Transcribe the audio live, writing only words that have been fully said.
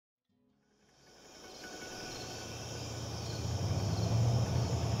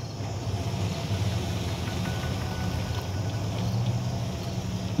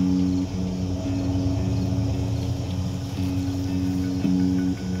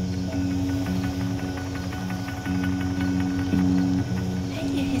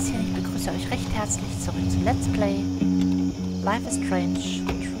Euch recht herzlich zurück zu Let's Play Life is Strange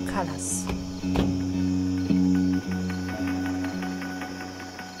True Colors.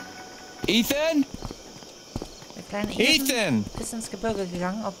 Ethan? Der kleine Ethan ist ins Gebirge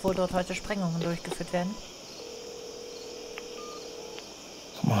gegangen, obwohl dort heute Sprengungen durchgeführt werden.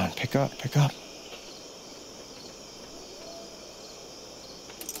 Come on, pick up, pick up.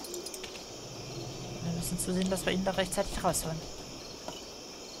 Wir müssen zusehen, dass wir ihn da rechtzeitig rausholen.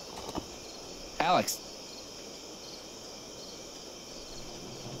 Alex.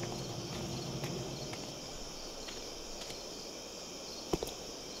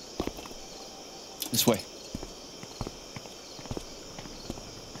 This way.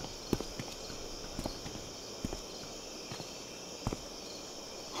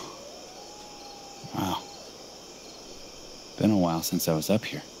 Wow. Been a while since I was up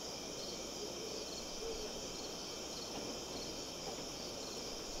here.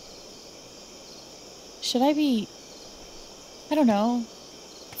 Should I be, I don't know,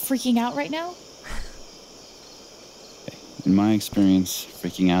 freaking out right now? In my experience,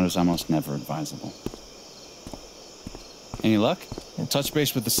 freaking out is almost never advisable. Any luck? And touch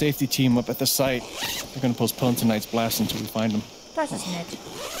base with the safety team up at the site. They're gonna postpone tonight's blast until we find them. Das ist nett.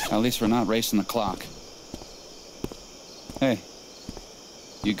 At least we're not racing the clock. Hey,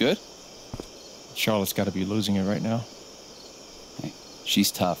 you good? Charlotte's gotta be losing it right now. Hey,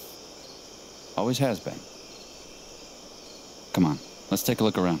 she's tough. Always has been. Come on, let's take a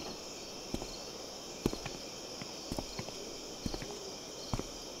look around.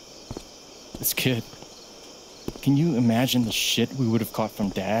 This kid. Can you imagine the shit we would have caught from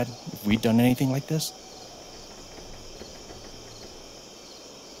Dad if we'd done anything like this?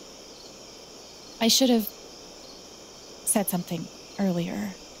 I should have said something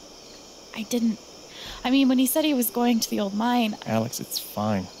earlier. I didn't. I mean, when he said he was going to the old mine... Alex, it's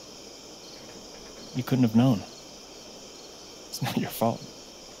fine. You couldn't have known. It's not your fault.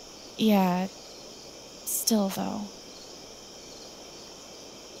 Yeah. Still, though.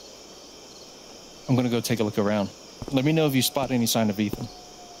 I'm gonna go take a look around. Let me know if you spot any sign of Ethan.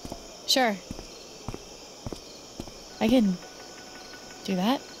 Sure. I can do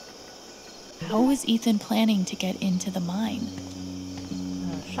that. How is Ethan planning to get into the mine?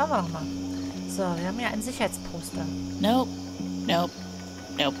 Schauen wir doch mal. So, wir haben hier ein Sicherheitsposter. Nope. Nope.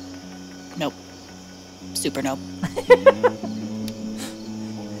 Nope. Nope. Super nope.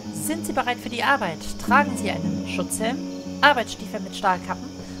 Sind Sie bereit für die Arbeit? Tragen Sie einen Schutzhelm, Arbeitsstiefel mit Stahlkappen,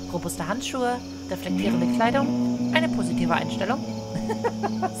 robuste Handschuhe, reflektierende Kleidung, eine positive Einstellung.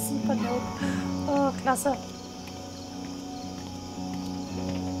 Super dope. Oh, klasse.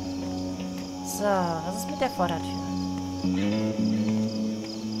 So, was ist mit der Vordertür?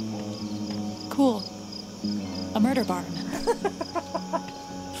 Cool. A murder barn.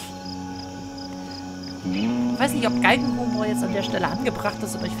 Ich weiß nicht, ob Geigenhumor jetzt an der Stelle angebracht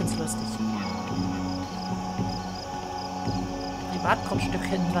ist, aber ich find's lustig.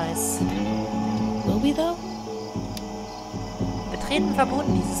 Privatgrundstück-Hinweis. Will we though? Betreten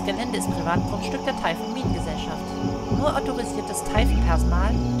verboten. Dieses Gelände ist Privatgrundstück der Taifun-Minengesellschaft. Nur autorisiertes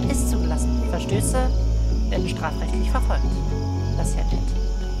Taifun-Personal ist zugelassen. Verstöße werden strafrechtlich verfolgt. Das ist ja nett.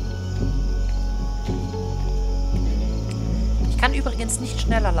 Ich kann übrigens nicht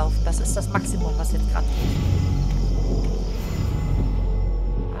schneller laufen. Das ist das Maximum, was jetzt gerade geht.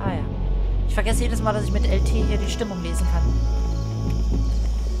 Ah ja. Ich vergesse jedes Mal, dass ich mit LT hier die Stimmung lesen kann.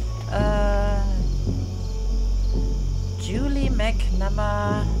 Julie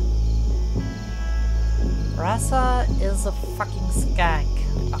McNamara. Rasa is a fucking skank.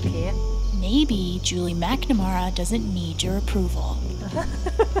 Okay. Maybe Julie McNamara doesn't need your approval.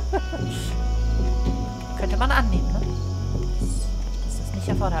 Könnte man annehmen, ne? Dass das nicht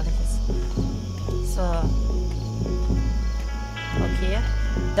erforderlich ist. So. Okay.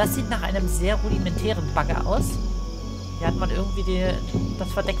 Das sieht nach einem sehr rudimentären Bagger aus. Hier hat man irgendwie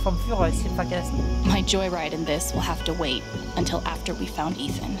das Verdeck vom Führerhäuschen vergessen. My joyride in this will have to wait until after we found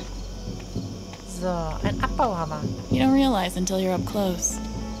Ethan. So, ein Abbauhammer. You don't realize until you're up close,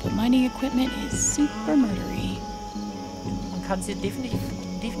 but mining equipment is super murdery. Man kann sie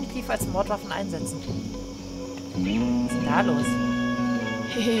definitiv als Mordwaffen einsetzen. Was ist denn da los?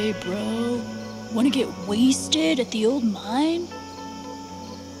 Hey, bro. Wanna get wasted at the old mine?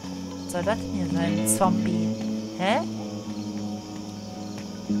 Was soll das denn hier sein? Zombie. Hä?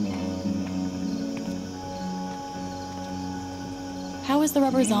 How is the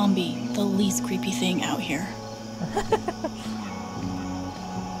rubber zombie the least creepy thing out here?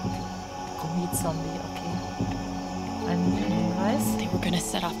 Zombie, okay. Ein Hinweis. They were gonna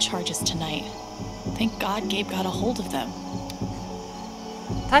set off charges tonight. Thank God Gabe got a hold of them.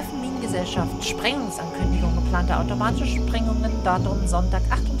 Taifenminengesellschaft, Sprengungsankündigung, geplante automatische Sprengungen, Datum Sonntag,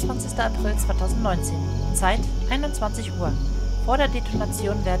 28. April 2019. Zeit 21 Uhr. Vor der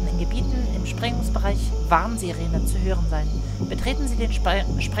Detonation werden in Gebieten im Sprengungsbereich Warnsirenen zu hören sein. Betreten Sie den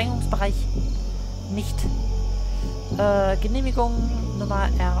Sprengungsbereich nicht. Genehmigung Nummer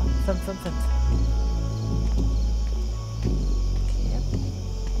R555. Okay.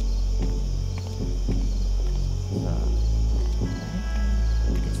 So. Da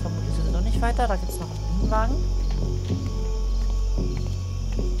hinten geht es vermutlich sowieso nicht weiter. Da gibt es noch einen Minenwagen.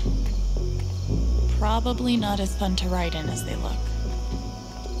 Probably not as fun to ride in as they look.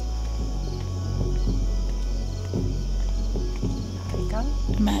 Eingang.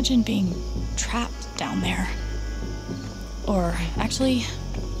 Imagine being trapped down there. Or actually,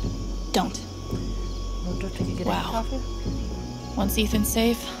 don't. Notdürftige Wow. Gedenktafel. Once Ethan's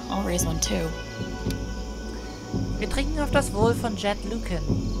safe, I'll raise one too. Wir trinken auf das Wohl von Jed Lucan,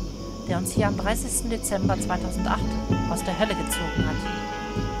 der uns hier am 30. Dezember 2008 aus der Hölle gezogen hat.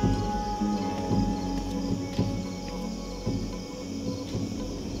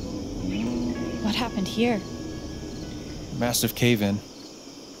 What happened here? Massive cave-in.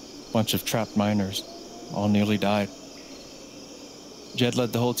 Bunch of trapped miners. All nearly died. Jed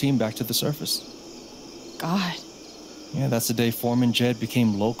led the whole team back to the surface. God. Yeah, that's the day Foreman Jed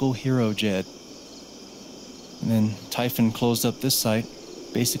became local hero Jed. And then Typhon closed up this site,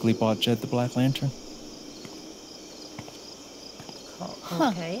 basically bought Jed the Black Lantern. Oh,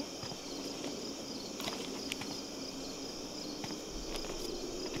 okay.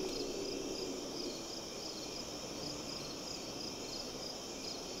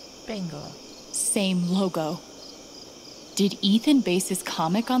 Bingo. Same logo. Did Ethan base his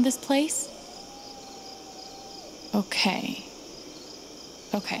comic on this place? Okay.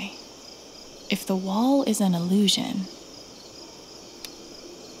 Okay. If the wall is an illusion.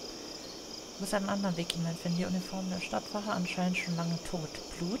 Ich muss einen anderen Weg hineinfinden. Die Uniform der Stadtwache anscheinend schon lange tot.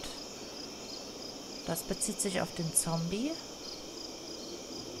 Blut. Das bezieht sich auf den Zombie.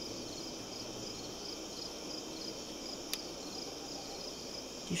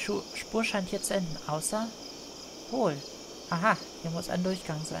 Die Spur scheint hier zu enden. Außer... Hohl. Aha, hier muss ein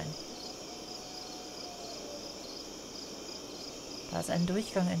Durchgang sein. Da ist ein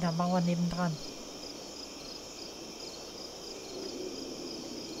Durchgang in der Mauer nebendran.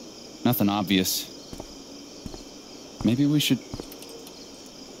 Nothing obvious. Maybe we should...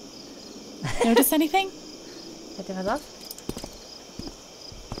 Notice anything? Fällt dir was auf?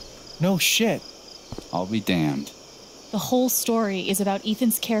 No shit. I'll be damned. The whole story is about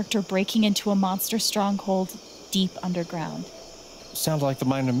Ethan's character breaking into a monster stronghold deep underground. Sounds like the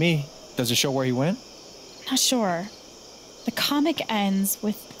mine to me. Does it show where he went? Not sure. The comic ends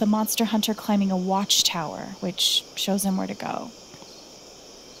with the monster hunter climbing a watchtower, which shows him where to go.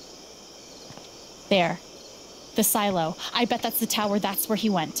 There. The silo. I bet that's the tower. That's where he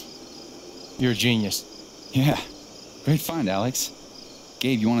went. You're a genius. Yeah. Great find, Alex.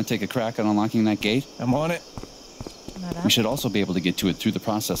 Gabe, you want to take a crack at unlocking that gate? I'm on it. Na dann. We should also be able to get to it through the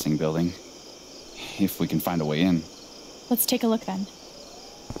processing building. If we can find a way in. Let's take a look then.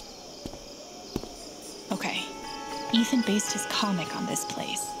 Okay. Ethan based his comic on this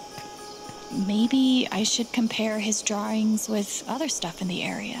place. Maybe I should compare his drawings with other stuff in the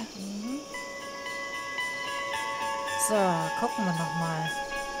area. So, gucken wir nochmal.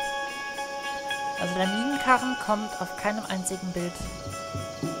 Also der Minenkarren kommt auf keinem einzigen Bild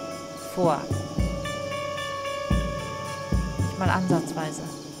vor. Nicht mal ansatzweise.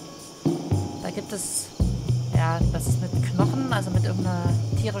 Da gibt es, ja, das ist mit Knochen, also mit irgendeiner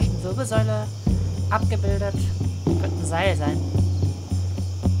tierischen Wirbelsäule abgebildet. Könnte ein Seil sein.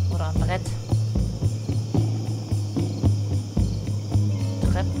 Oder ein Brett.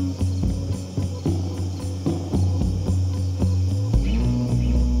 Treppen.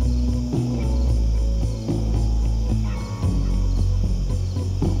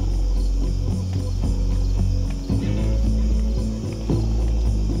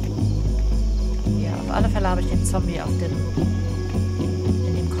 Auf alle Fälle habe ich den Zombie in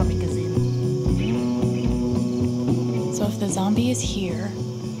dem Comic gesehen. So if the zombie is here,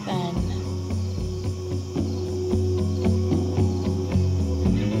 then...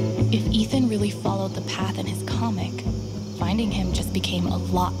 If Ethan really followed the path in his comic, finding him just became a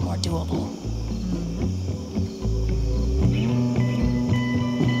lot more doable.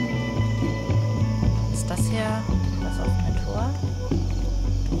 Ist das hier das offene Tor?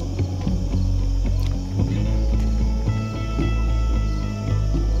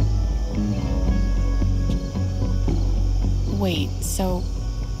 So,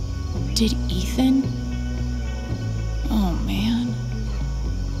 did Ethan? Oh, man.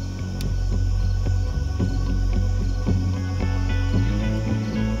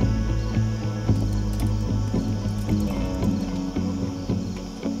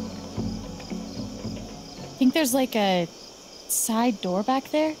 Think there's like a side door back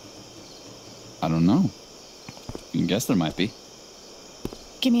there? I don't know. You can guess there might be.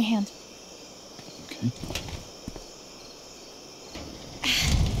 Give me a hand. Okay.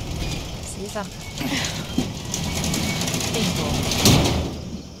 Sesam. Bingo.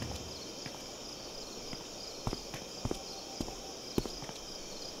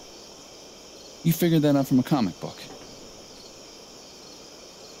 You figured that out from a comic book.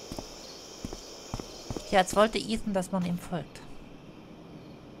 Ja, jetzt wollte Ethan, dass man ihm folgt.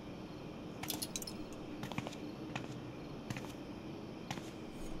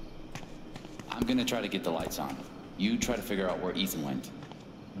 I'm gonna try to get the lights on. You try to figure out where Ethan went.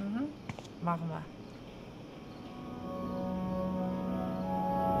 Mhm. Machen wir.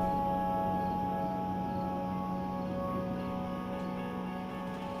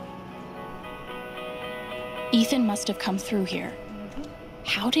 Ethan must have come through here.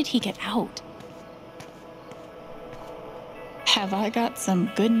 How did he get out? Have I got some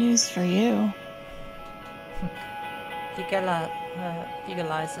good news for you?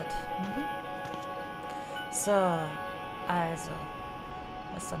 Legalized. Mhm. So, also.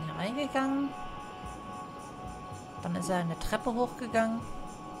 Er ist dann hier reingegangen. Dann ist er eine Treppe hochgegangen.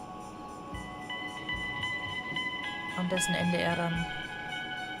 An dessen Ende er dann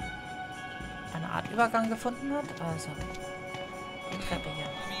eine Art Übergang gefunden hat. Also, die Treppe hier.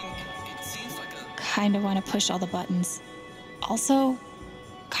 Kinda want to push all the buttons. Also,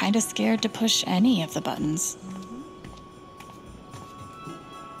 kinda scared to push any of the buttons.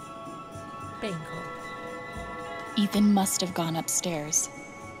 Bingo. Ethan must have gone upstairs.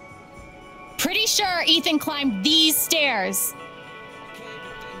 Pretty sure Ethan climbed these stairs.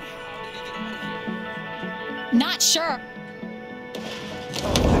 Not sure.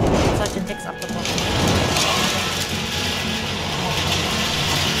 Jetzt habe ich den Text abgebrochen.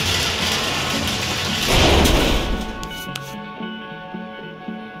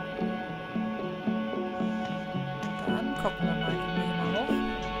 Dann gucken wir mal. Gehen wir hier mal hoch.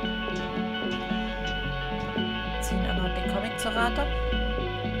 Ziehen erneut den Comic zur Rate.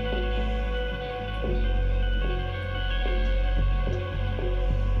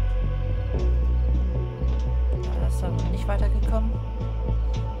 Da ist aber nicht weitergekommen.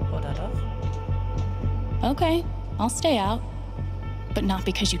 Oder doch? Okay, I'll stay out. But not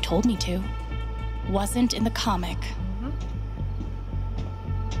because you told me to. Wasn't in the comic.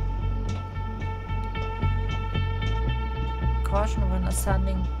 Caution when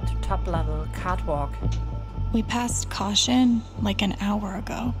ascending to top level catwalk. We passed caution like an hour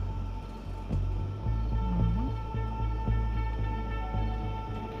ago.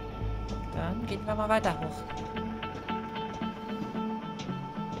 Dann gehen wir mal weiter hoch.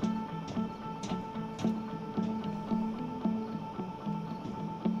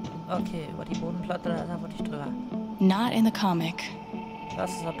 Okay, über die Bodenplatte, da wollte ich drüber. Not in the comic.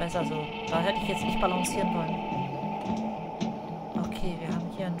 Das ist doch besser so. Da hätte ich jetzt nicht balancieren wollen. Okay, wir haben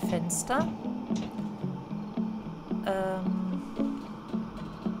hier ein Fenster.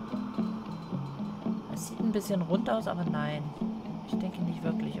 Es sieht ein bisschen rund aus, aber nein. Ich denke nicht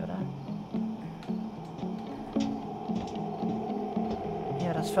wirklich, oder?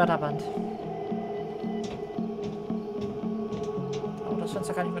 Ja, das Förderband. Oh, das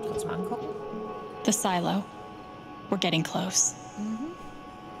Fenster kann ich mir trotzdem angucken. The silo. We're getting close.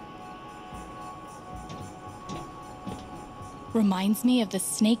 Reminds me of the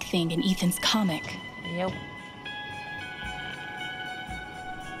snake thing in Ethan's comic. Jo.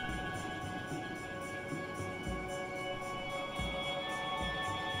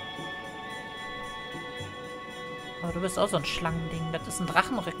 Oh, du bist auch so ein Schlangending. Das ist ein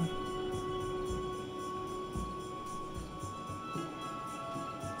Drachenrücken.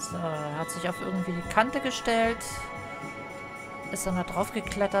 So, er hat sich auf irgendwie die Kante gestellt. Ist dann da drauf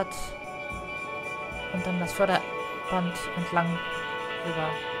geklettert. Und dann das Förderband entlang rüber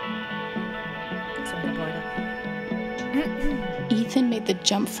zum Gebäude. Ethan made the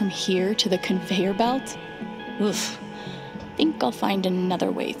jump from here to the conveyor belt? Oof. Think I'll find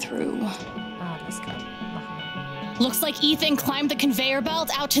another way through. Ah, das kann machen. Looks like Ethan climbed the conveyor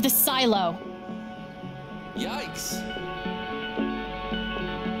belt out to the silo. Yikes!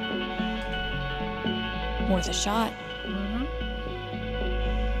 Worth a shot.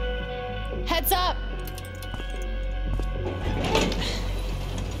 Heads up!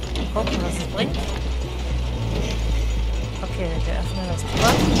 Gucken, was es bringt. Okay, wir öffnen das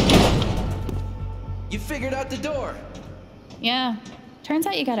Tor. You figured out the door. Yeah. Turns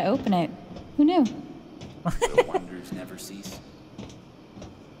out you gotta open it. Who knew? The wonders never cease.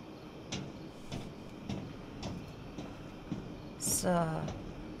 So.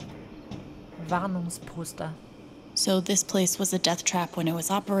 Warnungsposter. So this place was a death trap when it was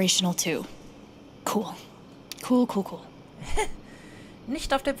operational too. Cool. Cool.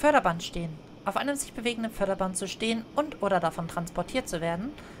 Nicht auf dem Förderband stehen. Auf einem sich bewegenden Förderband zu stehen und oder davon transportiert zu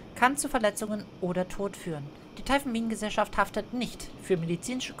werden, kann zu Verletzungen oder Tod führen. Die Taifenminengesellschaft haftet nicht für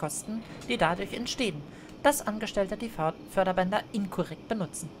medizinische Kosten, die dadurch entstehen, dass Angestellte die Förderbänder inkorrekt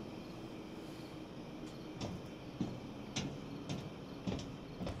benutzen.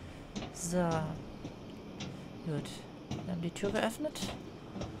 So. Gut. Wir haben die Tür geöffnet.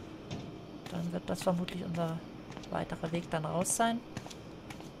 Dann wird das vermutlich unser weiterer Weg dann raus sein.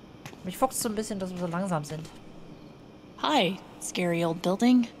 Mich fuchst so ein bisschen, dass wir so langsam sind. Hi, scary old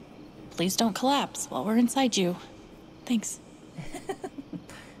building. Please don't collapse while we're inside you. Thanks.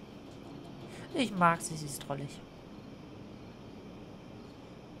 Ich mag sie, sie ist drollig.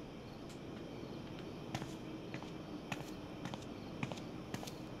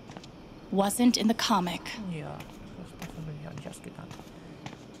 Wasn't in the comic. Ja, davon bin ich auch nicht ausgegangen.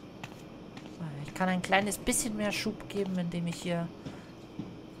 Ich kann ein kleines bisschen mehr Schub geben, indem ich hier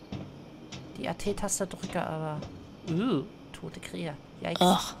die AT-Taste drücke, aber... tote Krähe. Yikes.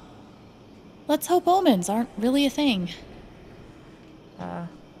 Ugh. Let's hope omens aren't really a thing.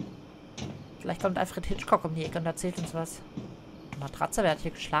 Vielleicht kommt Alfred Hitchcock um die Ecke und erzählt uns was. Matratze, wer hat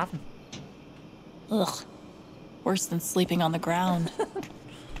hier geschlafen? Ugh. Worse than sleeping on the ground.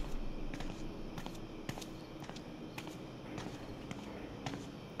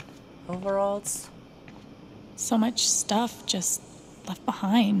 Overalls. So much stuff just left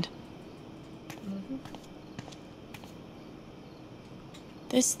behind.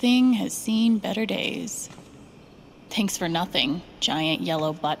 This thing has seen better days. Thanks for nothing, giant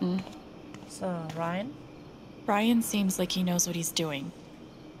yellow button. So, Ryan? Brian seems like he knows what he's doing.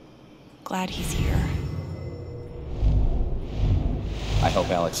 Glad he's here. I hope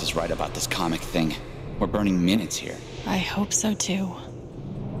Alex is right about this comic thing. We're burning minutes here. I hope so too.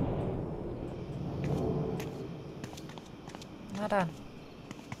 Na dann.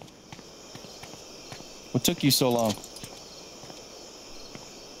 What took you so long?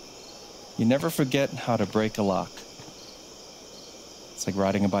 You never forget how to break a lock. It's like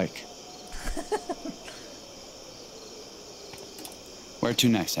riding a bike. Where to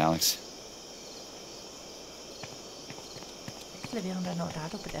next, Alex? Während einer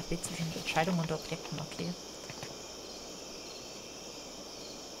Unterhaltung mit RB zwischen Entscheidungen und Objekten, okay.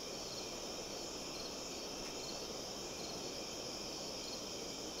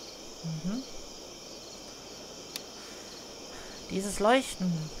 Dieses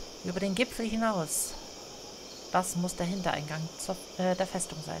Leuchten über den Gipfel hinaus, das muss der Hintereingang der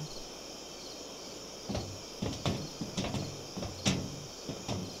Festung sein.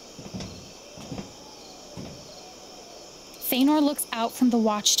 Thanor looks out from the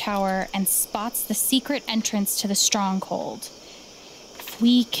watchtower and spots the secret entrance to the stronghold. If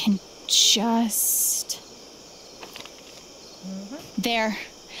we can just... There.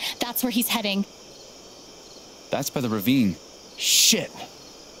 That's where he's heading. That's by the ravine. Shit!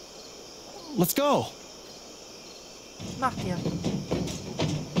 Let's go! Macht ihr.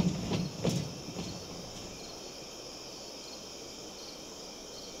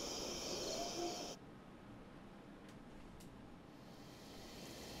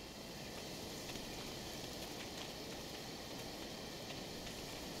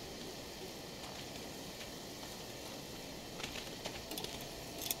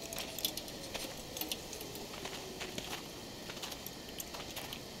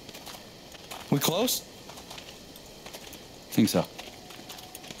 We close? Think so.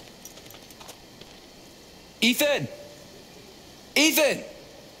 Ethan! Ethan!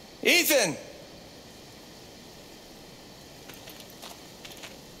 Ethan!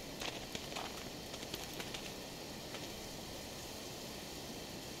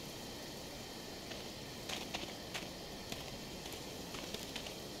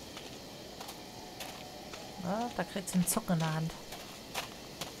 Ah, da kriegt sie einen Zucken in der Hand.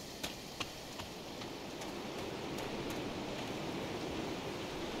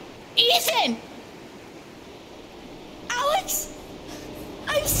 Ethan! Alex!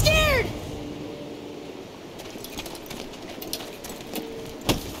 I'm scared!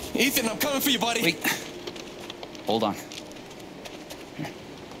 Ethan, I'm coming for you, buddy! Wait. Hold on. Here.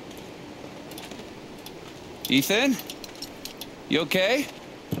 Ethan? You okay?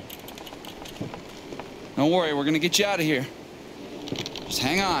 Don't worry, we're gonna get you out of here. Just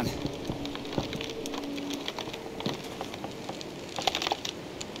hang on.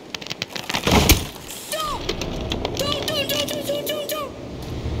 Don't!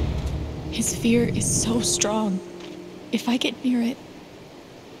 His fear is so strong. If I get near it...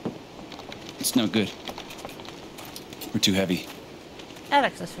 It's no good. We're too heavy.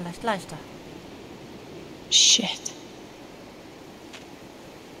 Alex ist vielleicht leichter. Shit.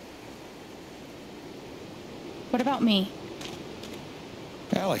 What about me?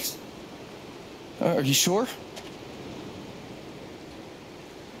 Alex, are you sure?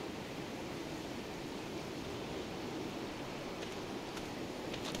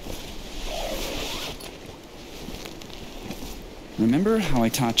 Remember how I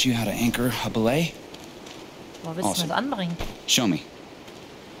taught you how to anchor a belay? Wo willst du das anbringen? Show me.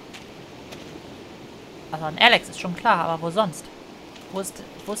 Also an Alex ist schon klar, aber wo sonst? Wo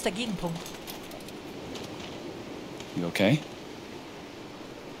ist der Gegenpunkt? You okay?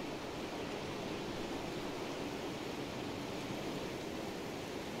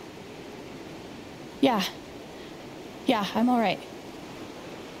 Yeah. Yeah, I'm all right.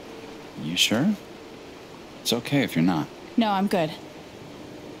 You sure? It's okay if you're not. No, I'm good.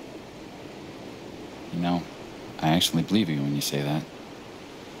 You know, I actually believe you when you say that.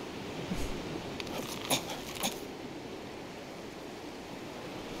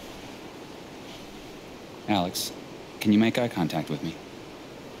 Alex, can you make eye contact with me?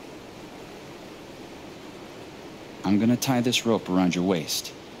 I'm gonna tie this rope around your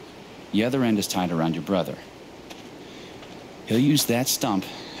waist. The other end is tied around your brother. He'll use that stump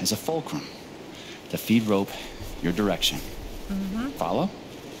as a fulcrum to feed rope your direction. Follow?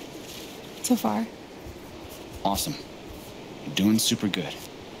 So far. Awesome. You're doing super good.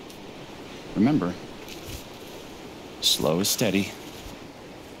 Remember, slow is steady.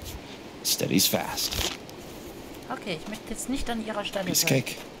 Steady's fast. Okay, ich möchte jetzt nicht an ihrer Stelle Piece of sein.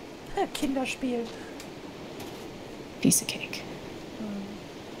 cake. Kinderspiel. Piece of cake.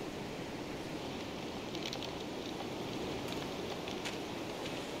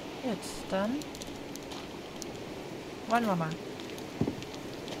 Gut, dann wollen wir mal.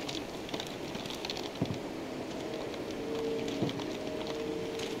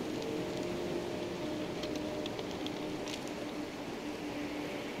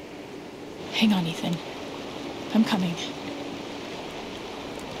 Hang on, Ethan. I'm coming.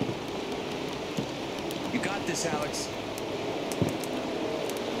 You got this, Alex.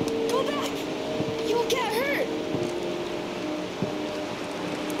 Go back! You'll get hurt!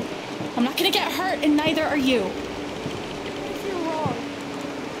 I'm not gonna get hurt, and neither are you. If you're wrong.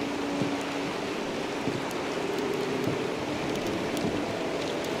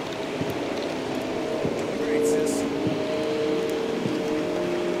 Doing great, sis.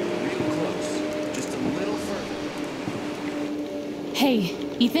 Real close. Just a little further. Hey,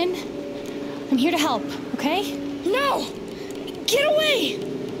 Ethan? I'm here to help, okay? No! Get away!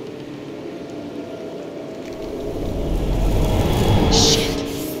 Shit.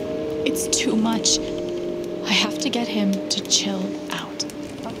 It's too much. I have to get him to chill out.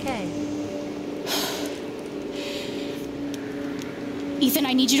 Okay. Ethan,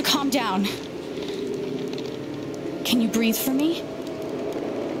 I need you to calm down. Can you breathe for me?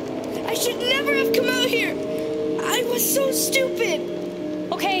 I should never have come out here. I was so stupid.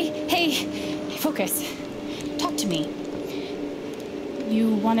 Okay, hey, focus. Talk to me.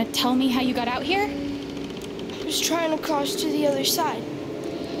 You want to tell me how you got out here? I was trying to cross to the other side.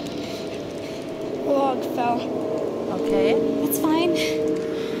 A log fell. Okay. That's fine.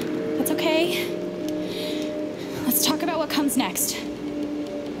 That's okay. Let's talk about what comes next.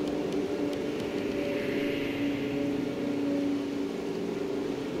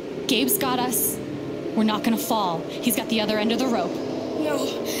 Gabe's got us. We're not gonna fall. He's got the other end of the rope. No,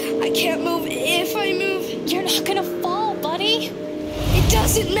 I can't move. If I move, You're not gonna fall, buddy. it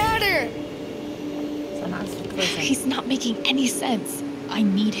doesn't matter. Seine Angst wird größer. He's not making any sense. I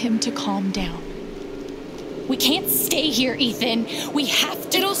need him to calm down. We can't stay here, Ethan. We have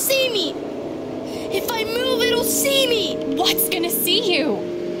to. It'll see me. If I move, it'll see me. What's gonna see you?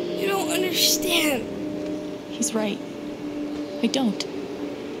 You don't understand. He's right. I don't.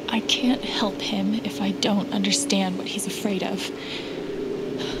 I can't help him if I don't understand what he's afraid of.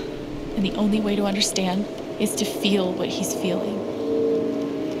 And the only way to understand is to feel what he's feeling.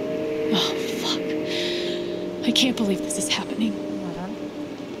 Oh, fuck. I can't believe this is happening. Na dann.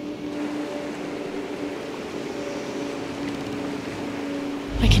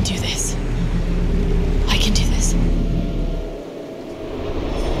 I can do this. I can do this.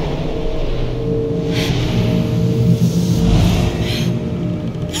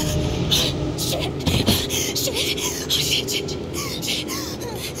 Shit.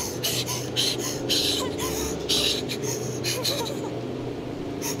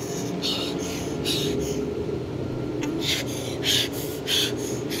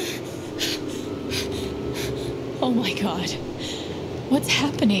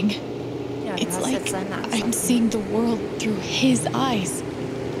 happening? Ja, du It's hast like jetzt seine Angst. I'm seeing the world through his eyes.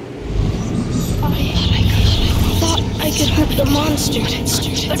 I thought I could hurt the monster,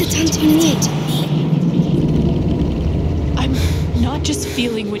 but it's hunting me. I'm not just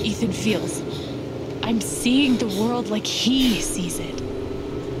feeling what Ethan feels. I'm seeing the world like he sees it.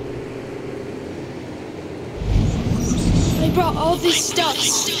 I brought all this stuff.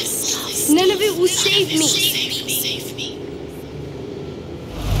 None of it will save me.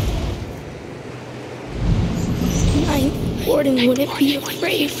 My warden wouldn't be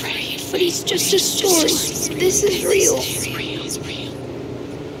afraid, but he's just a story. This is real.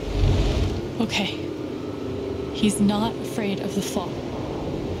 Okay. He's not afraid of the fall.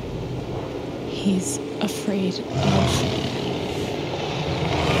 He's afraid of...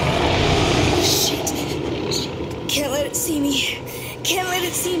 Shit. Can't let it see me. Can't let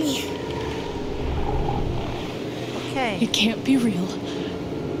it see me. Okay. It can't be real.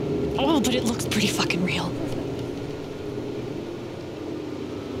 Oh, but it looks pretty fucking real.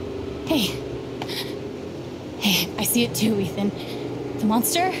 Hey. Hey, I see it too, Ethan. The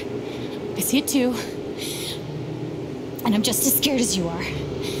monster? I see it too. And I'm just as scared as you are.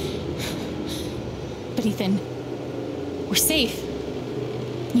 But Ethan, we're safe.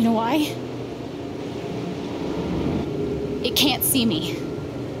 You know why? It can't see me.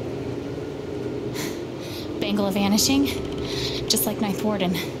 Bangla vanishing, just like Ninth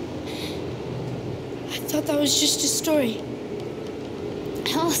Warden. I thought that was just a story.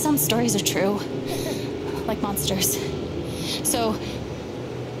 Well, some stories are true. Like monsters. So,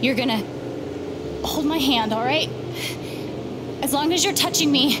 you're gonna hold my hand, all right? As long as you're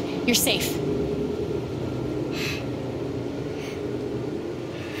touching me, you're safe.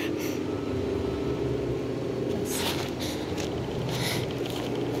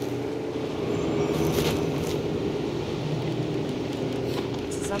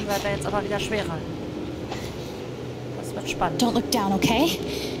 Zusammen wird er jetzt aber wieder schwerer. Das wird spannend. Don't look down, okay?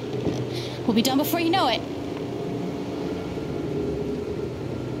 We'll be done before you know it.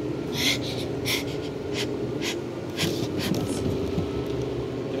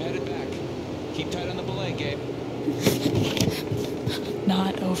 They're headed back. Keep tight on the belay, Gabe.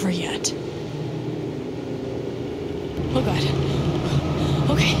 Not over yet. Oh God.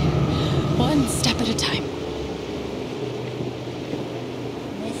 Okay. One step at a time.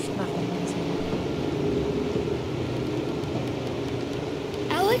 Nicht machen.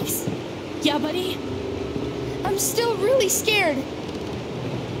 Alex? Yeah, buddy? I'm still really scared.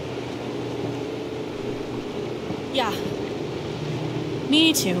 Yeah.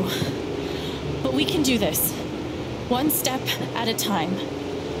 Me too. But we can do this. One step at a time.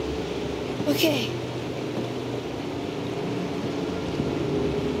 Okay.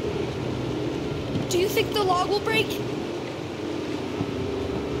 Do you think the log will break?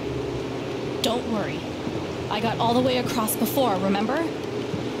 Don't worry. I got all the way across before, remember?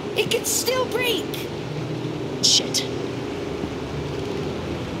 It could still break. Shit.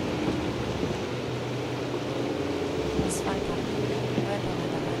 Muss weiter. Weiter.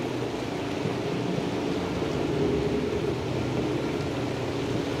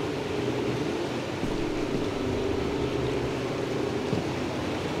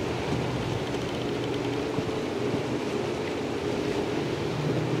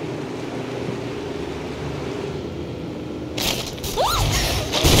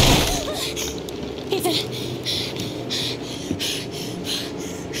 Ethan!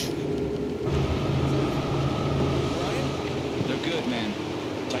 They're good, man.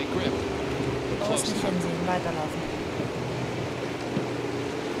 Tight grip. Du musst nicht hinsehen, weiterlaufen.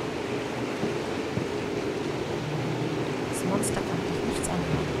 Das Monster kann dich nichts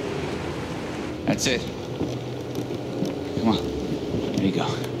anhaben. That's it. Come on. There you go.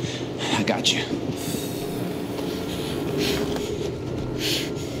 I got you.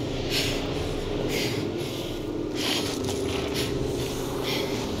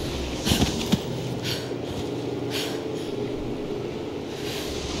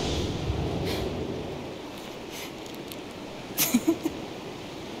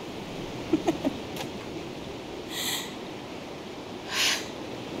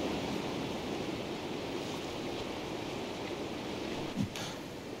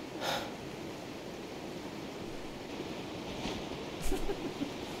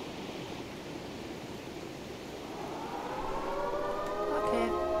 Okay.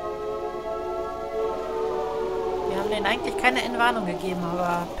 Wir haben denen eigentlich keine Entwarnung gegeben,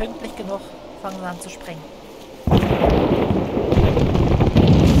 aber pünktlich genug fangen sie an zu sprengen.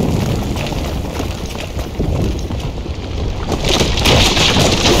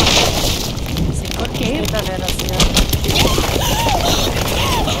 Sekunden später wäre das hier.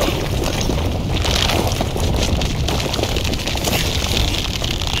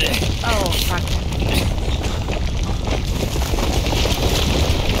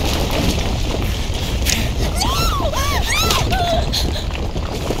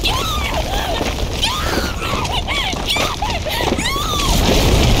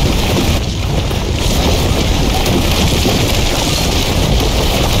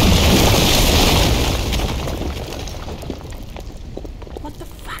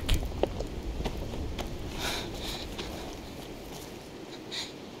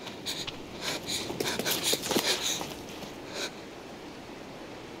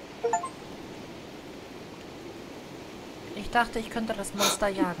 dachte, ich könnte das Monster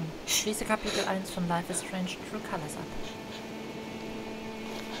jagen. Schließe Kapitel 1 von Life is Strange True Colors ab.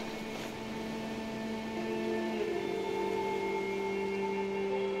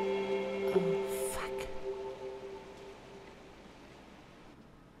 Oh, fuck.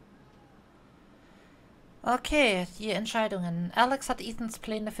 Okay, die Entscheidungen. Alex hat Ethans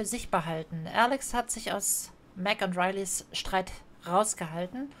Pläne für sich behalten. Alex hat sich aus Mac und Rileys Streit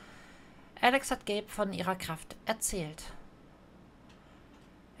rausgehalten. Alex hat Gabe von ihrer Kraft erzählt.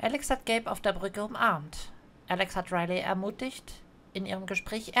 Alex hat Gabe auf der Brücke umarmt. Alex hat Riley ermutigt, in ihrem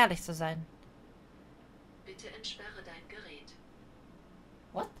Gespräch ehrlich zu sein. Bitte entsperre dein Gerät.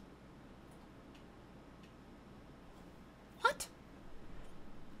 What? What?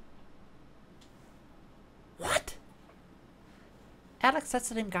 What? Alex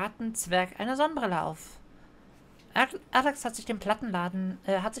setzte dem Gartenzwerg eine Sonnenbrille auf. Alex hat sich im Plattenladen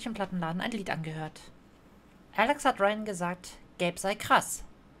ein Lied angehört. Alex hat Ryan gesagt, Gabe sei krass.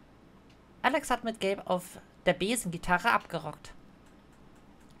 Alex hat mit Gabe auf der Besengitarre abgerockt.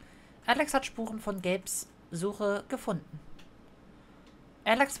 Alex hat Spuren von Gabes Suche gefunden.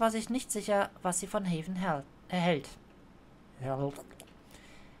 Alex war sich nicht sicher, was sie von Haven hält.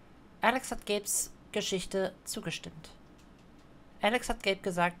 Alex hat Gabes Geschichte zugestimmt. Alex hat Gabe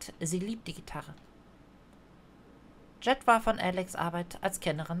gesagt, sie liebt die Gitarre. Jet war von Alex' Arbeit als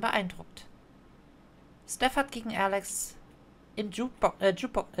Kennerin beeindruckt. Steph hat gegen Alex im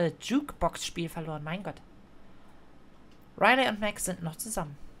Jukebox-Spiel verloren, mein Gott. Riley und Max sind noch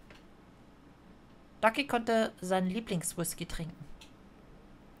zusammen. Ducky konnte seinen Lieblingswhisky trinken.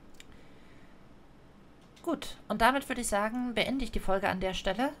 Gut, und damit würde ich sagen, beende ich die Folge an der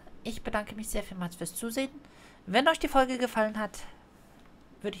Stelle. Ich bedanke mich sehr vielmals fürs Zusehen. Wenn euch die Folge gefallen hat,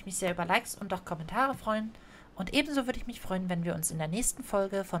 würde ich mich sehr über Likes und auch Kommentare freuen. Und ebenso würde ich mich freuen, wenn wir uns in der nächsten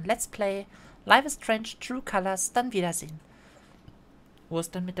Folge von Let's Play Life is Strange True Colors dann wiedersehen, wo es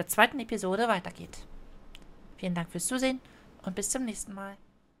dann mit der zweiten Episode weitergeht. Vielen Dank fürs Zusehen und bis zum nächsten Mal.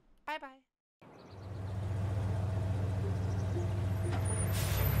 Bye, bye.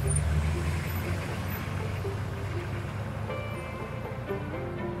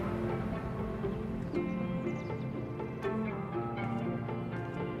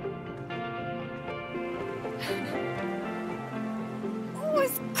 Oh,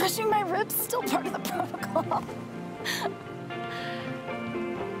 is crushing my ribs still part of the protocol?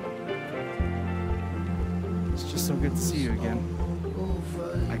 It's just so good to see you again.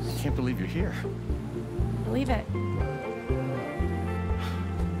 I can't believe you're here. Believe it.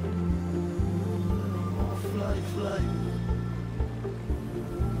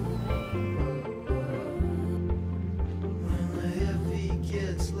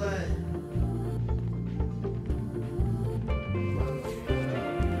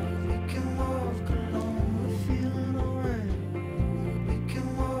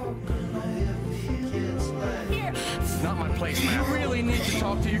 Not my place, man. You really need to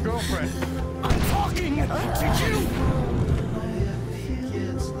talk to your girlfriend. I'm talking to you!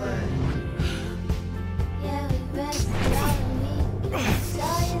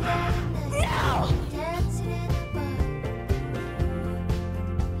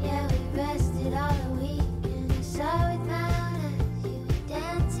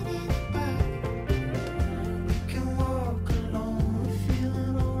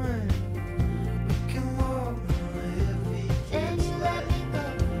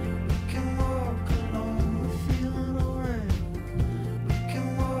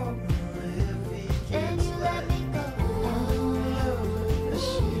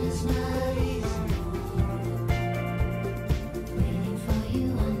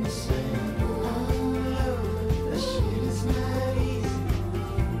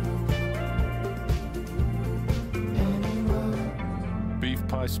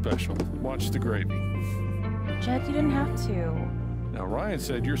 Special. Watch the gravy. Jed, you didn't have to. Now, Ryan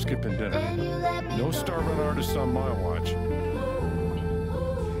said you're skipping dinner. No starving artists on my watch.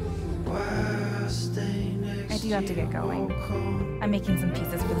 I do have to get going. I'm making some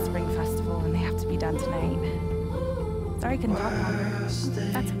pieces for the spring festival, and they have to be done tonight. Sorry I couldn't talk longer.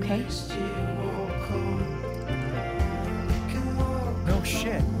 That's okay. No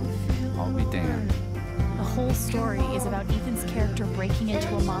shit. I'll be damned. The whole story is about Ethan's character breaking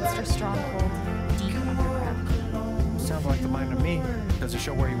into a monster stronghold deep underground. Sounds like the mind to me. Does it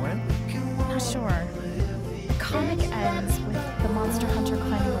show where he went? Not sure. The comic ends with the monster hunter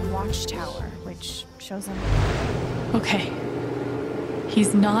climbing a watchtower, which shows him. Okay.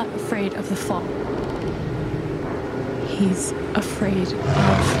 He's not afraid of the fall. He's afraid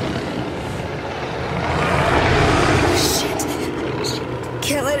of. Shit.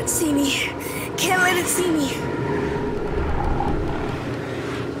 Can't let it see me. Can't let it see me.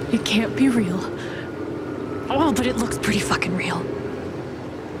 It can't be real. Oh, but it looks pretty fucking real.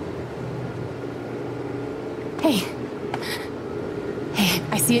 Hey. Hey,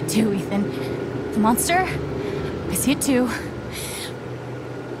 I see it too, Ethan. The monster, I see it too.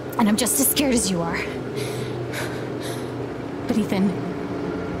 And I'm just as scared as you are. But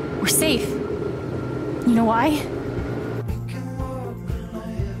Ethan, we're safe. You know why?